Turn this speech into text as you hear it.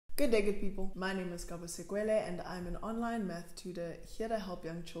Good day, good people. My name is Dyscalculia and I'm an online math tutor here to help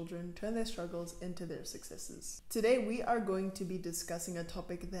young children turn their struggles into their successes. Today we are going to be discussing a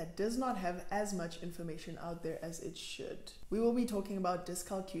topic that does not have as much information out there as it should. We will be talking about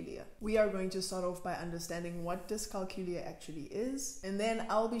dyscalculia. We are going to start off by understanding what dyscalculia actually is, and then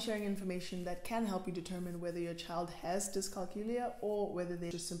I'll be sharing information that can help you determine whether your child has dyscalculia or whether they're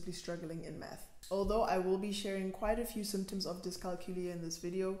just simply struggling in math. Although I will be sharing quite a few symptoms of dyscalculia in this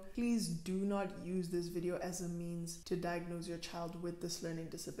video, please do not use this video as a means to diagnose your child with this learning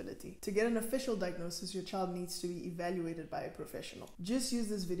disability. To get an official diagnosis, your child needs to be evaluated by a professional. Just use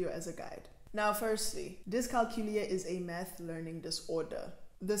this video as a guide. Now, firstly, dyscalculia is a math learning disorder.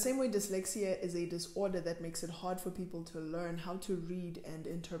 The same way dyslexia is a disorder that makes it hard for people to learn how to read and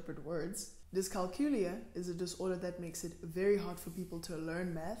interpret words, dyscalculia is a disorder that makes it very hard for people to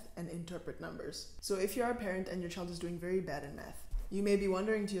learn math and interpret numbers. So if you're a parent and your child is doing very bad in math, you may be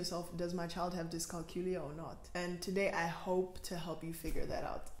wondering to yourself, does my child have dyscalculia or not? And today I hope to help you figure that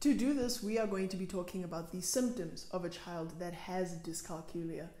out. To do this, we are going to be talking about the symptoms of a child that has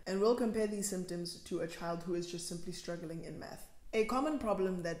dyscalculia, and we'll compare these symptoms to a child who is just simply struggling in math. A common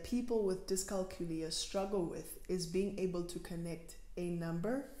problem that people with dyscalculia struggle with is being able to connect a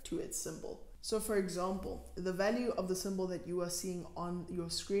number to its symbol. So for example, the value of the symbol that you are seeing on your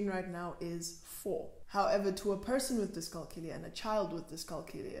screen right now is 4. However, to a person with dyscalculia and a child with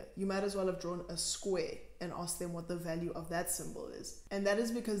dyscalculia, you might as well have drawn a square and asked them what the value of that symbol is. And that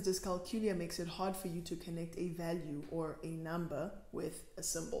is because dyscalculia makes it hard for you to connect a value or a number with a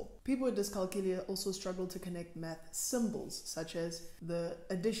symbol. People with dyscalculia also struggle to connect math symbols, such as the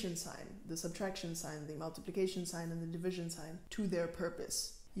addition sign, the subtraction sign, the multiplication sign, and the division sign, to their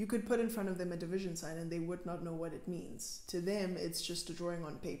purpose. You could put in front of them a division sign and they would not know what it means. To them, it's just a drawing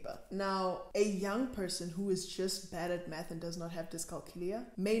on paper. Now, a young person who is just bad at math and does not have dyscalculia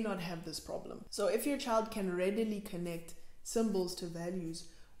may not have this problem. So if your child can readily connect symbols to values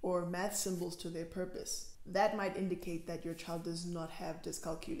or math symbols to their purpose, that might indicate that your child does not have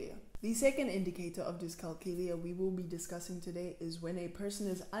dyscalculia. The second indicator of dyscalculia we will be discussing today is when a person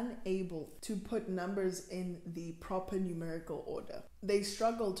is unable to put numbers in the proper numerical order. They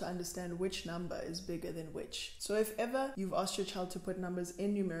struggle to understand which number is bigger than which. So if ever you've asked your child to put numbers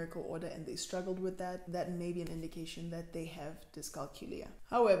in numerical order and they struggled with that, that may be an indication that they have dyscalculia.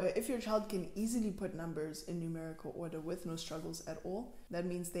 However, if your child can easily put numbers in numerical order with no struggles at all, that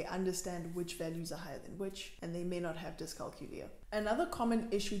means they understand which values are higher than which, and they may not have dyscalculia. Another common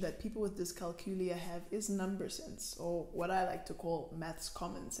issue that people with dyscalculia have is number sense, or what I like to call math's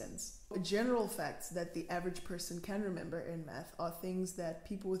common sense. General facts that the average person can remember in math are things that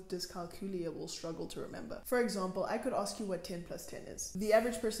people with dyscalculia will struggle to remember. For example, I could ask you what 10 plus 10 is. The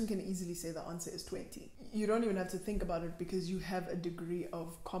average person can easily say the answer is 20. You don't even have to think about it because you have a degree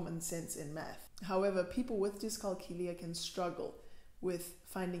of common sense in math. However, people with dyscalculia can struggle with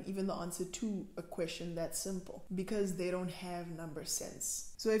finding even the answer to a question that's simple because they don't have number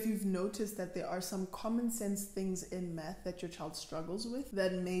sense. So if you've noticed that there are some common sense things in math that your child struggles with,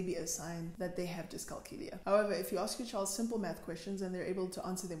 that may be a sign that they have dyscalculia. However, if you ask your child simple math questions and they're able to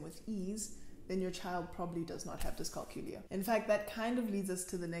answer them with ease, then your child probably does not have dyscalculia. In fact, that kind of leads us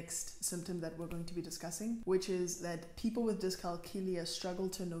to the next symptom that we're going to be discussing, which is that people with dyscalculia struggle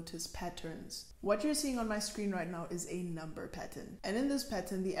to notice patterns. What you're seeing on my screen right now is a number pattern. And in this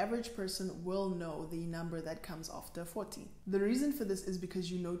pattern, the average person will know the number that comes after 40. The reason for this is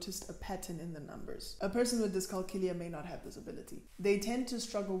because you noticed a pattern in the numbers. A person with dyscalculia may not have this ability. They tend to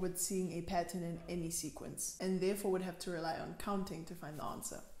struggle with seeing a pattern in any sequence, and therefore would have to rely on counting to find the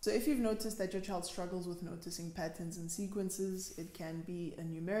answer. So if you've noticed that your child struggles with noticing patterns in sequences, it can be a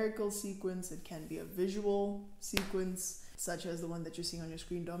numerical sequence, it can be a visual sequence, such as the one that you're seeing on your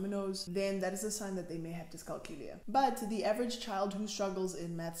screen, dominoes, then that is a sign that they may have dyscalculia. But the average child who struggles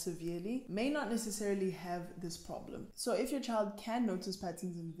in math severely may not necessarily have this problem. So if your child can notice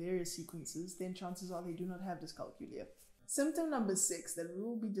patterns in various sequences, then chances are they do not have dyscalculia. Symptom number 6 that we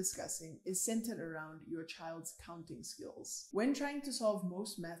will be discussing is centered around your child's counting skills. When trying to solve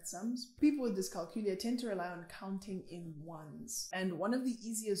most math sums, people with dyscalculia tend to rely on counting in ones. And one of the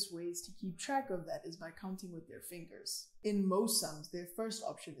easiest ways to keep track of that is by counting with their fingers. In most sums, their first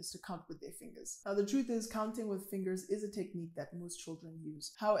option is to count with their fingers. Now, the truth is, counting with fingers is a technique that most children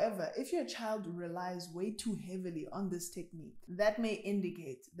use. However, if your child relies way too heavily on this technique, that may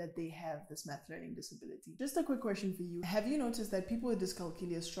indicate that they have this math learning disability. Just a quick question for you. Have you noticed that people with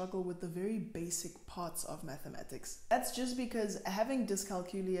dyscalculia struggle with the very basic parts of mathematics? That's just because having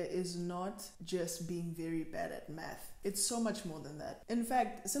dyscalculia is not just being very bad at math. It's so much more than that. In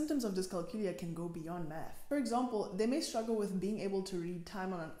fact, symptoms of dyscalculia can go beyond math. For example, they may struggle with being able to read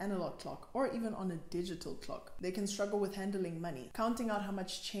time on an analog clock or even on a digital clock. They can struggle with handling money, counting out how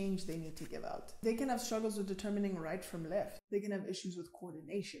much change they need to give out. They can have struggles with determining right from left. They can have issues with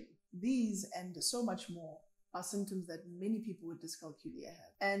coordination. These and so much more are symptoms that many people with dyscalculia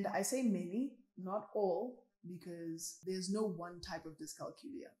have. And I say many, not all, because there's no one type of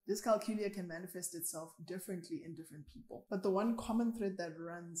dyscalculia. Dyscalculia can manifest itself differently in different people. But the one common thread that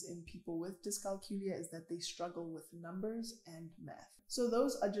runs in people with dyscalculia is that they struggle with numbers and math. So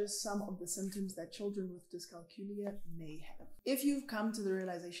those are just some of the symptoms that children with dyscalculia may have. If you've come to the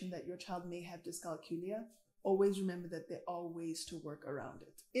realization that your child may have dyscalculia, always remember that there are ways to work around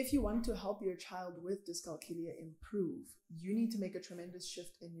it. If you want to help your child with dyscalculia improve, you need to make a tremendous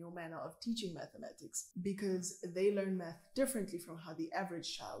shift in your manner of teaching mathematics, because they learn math differently from how the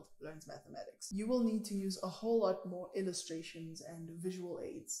average child learns mathematics. You will need to use a whole lot more illustrations and visual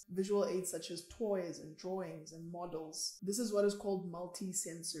aids. Visual aids such as toys and drawings and models. This is what is called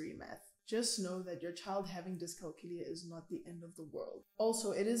multi-sensory math. Just know that your child having dyscalculia is not the end of the world.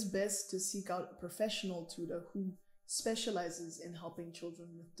 Also, it is best to seek out a professional tutor who specializes in helping children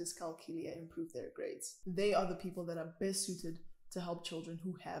with dyscalculia improve their grades. They are the people that are best suited to help children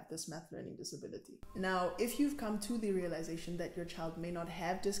who have this math learning disability. Now, if you've come to the realization that your child may not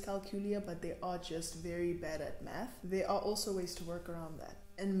have dyscalculia, but they are just very bad at math, there are also ways to work around that,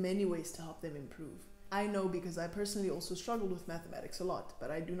 and many ways to help them improve. I know because I personally also struggled with mathematics a lot,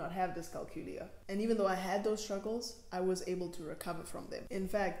 but I do not have dyscalculia. And even though I had those struggles, I was able to recover from them. In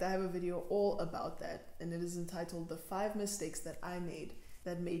fact, I have a video all about that, and it is entitled "The 5 Mistakes That I Made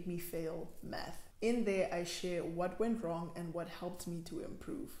That Made Me Fail Math." In there, I share what went wrong and what helped me to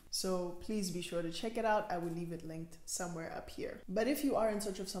improve. So please be sure to check it out. I will leave it linked somewhere up here. But if you are in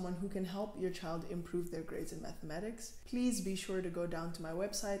search of someone who can help your child improve their grades in mathematics, please be sure to go down to my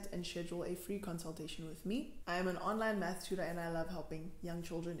website and schedule a free consultation with me. I am an online math tutor and I love helping young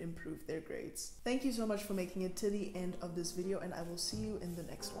children improve their grades. Thank you so much for making it to the end of this video, and I will see you in the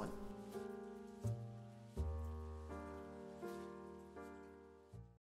next one.